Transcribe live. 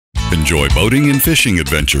Enjoy boating and fishing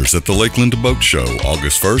adventures at the Lakeland Boat Show,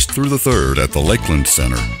 August 1st through the 3rd at the Lakeland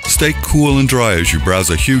Center. Stay cool and dry as you browse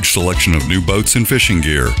a huge selection of new boats and fishing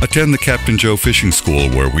gear. Attend the Captain Joe Fishing School,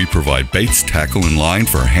 where we provide baits, tackle, and line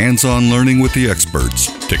for hands-on learning with the experts.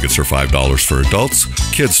 Tickets are $5 for adults.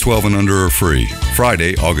 Kids 12 and under are free.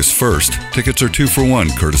 Friday, August 1st, tickets are 2 for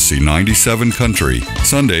 1, courtesy 97 Country.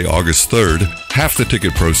 Sunday, August 3rd, half the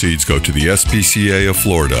ticket proceeds go to the SPCA of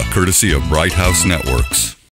Florida, courtesy of Bright House Networks.